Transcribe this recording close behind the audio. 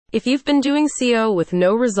If you've been doing SEO with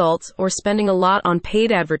no results or spending a lot on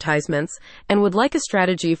paid advertisements and would like a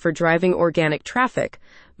strategy for driving organic traffic,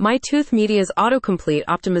 MyTooth Media's Autocomplete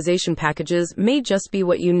optimization packages may just be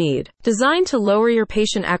what you need. Designed to lower your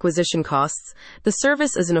patient acquisition costs, the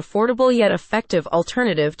service is an affordable yet effective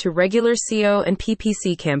alternative to regular SEO and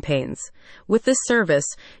PPC campaigns. With this service,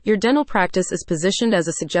 your dental practice is positioned as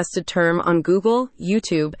a suggested term on Google,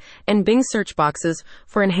 YouTube, and Bing search boxes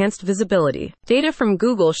for enhanced visibility. Data from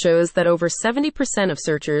Google shows that over 70% of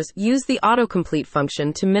searchers use the autocomplete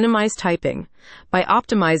function to minimize typing. By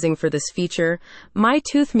optimizing for this feature,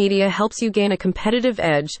 MyTooth Media helps you gain a competitive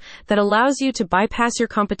edge that allows you to bypass your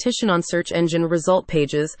competition on search engine result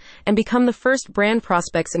pages and become the first brand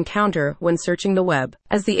prospects encounter when searching the web.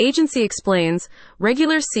 As the agency explains,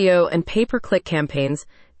 regular SEO and pay-per-click campaigns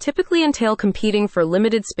typically entail competing for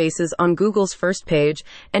limited spaces on Google's first page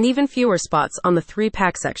and even fewer spots on the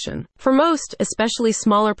 3-pack section. For most, especially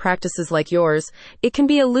smaller practices like yours, it can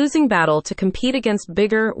be a losing battle to compete against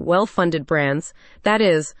bigger, well-funded brands. That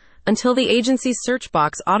is, until the agency's search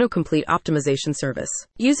box autocomplete optimization service.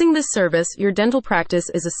 Using this service, your dental practice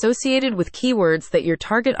is associated with keywords that your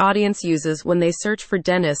target audience uses when they search for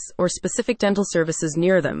dentists or specific dental services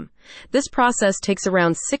near them. This process takes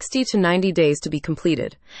around 60 to 90 days to be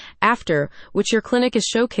completed, after which your clinic is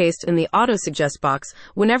showcased in the auto-suggest box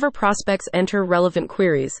whenever prospects enter relevant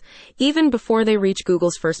queries, even before they reach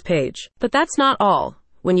Google's first page. But that's not all.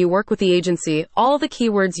 When you work with the agency, all the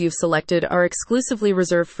keywords you've selected are exclusively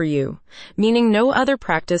reserved for you, meaning no other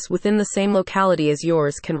practice within the same locality as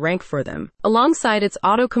yours can rank for them. Alongside its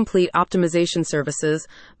autocomplete optimization services,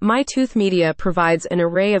 MyTooth Media provides an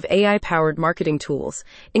array of AI-powered marketing tools,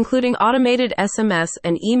 including automated SMS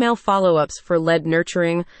and email follow-ups for lead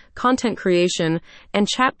nurturing, content creation, and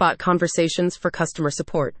chatbot conversations for customer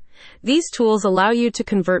support. These tools allow you to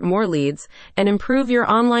convert more leads and improve your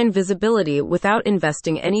online visibility without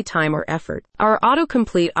investing any time or effort. Our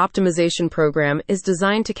autocomplete optimization program is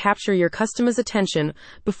designed to capture your customers' attention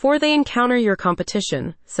before they encounter your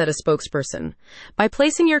competition, said a spokesperson. By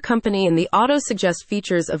placing your company in the auto-suggest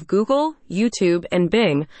features of Google, YouTube, and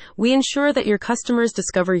Bing, we ensure that your customers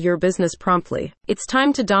discover your business promptly. It's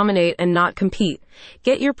time to dominate and not compete.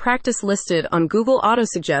 Get your practice listed on Google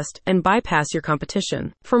Autosuggest and bypass your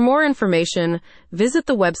competition. For more information, visit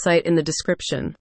the website in the description.